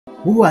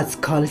who was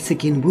called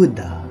second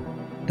Buddha.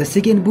 The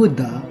second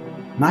Buddha,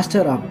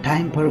 master of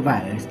time,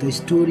 provides the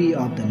story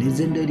of the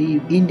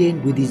legendary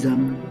Indian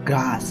Buddhism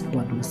grass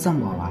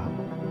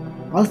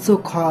Padmasambhava, also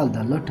called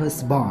the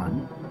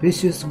lotus-born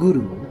precious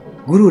Guru,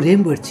 Guru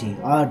Rinpoche,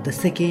 or the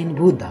second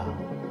Buddha.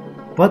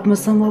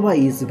 Padmasambhava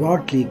is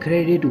broadly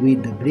credited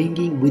with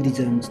bringing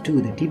Buddhism to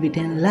the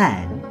Tibetan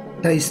land.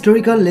 The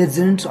historical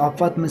legends of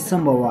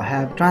Padmasambhava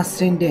have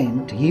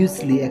transcended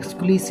hugely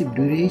exclusive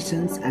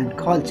durations and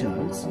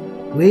cultures,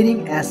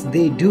 wearing as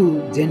they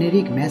do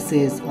generic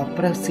messages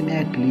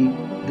approximately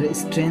the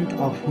strength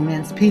of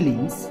human's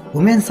feelings,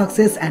 human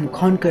success and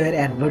conquer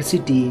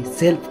adversity,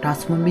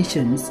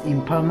 self-transformations,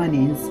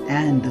 impermanence,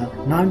 and the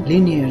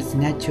non-linear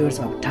natures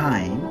of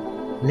time.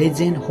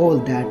 Legend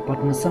hold that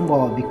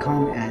Padmasambhava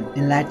become an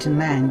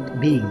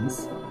enlightenment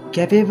beings,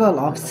 capable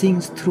of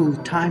seeing through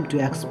time to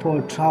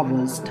explore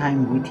travels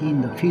time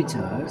within the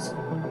futures.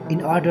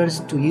 In order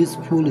to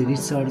usefully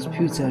research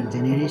future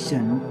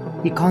generation,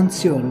 he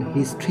concealed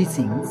his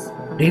teachings,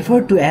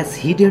 referred to as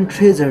hidden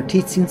treasure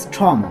teachings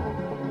trauma,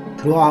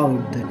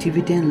 throughout the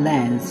Tibetan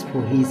lands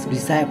for his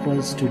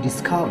disciples to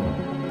discover.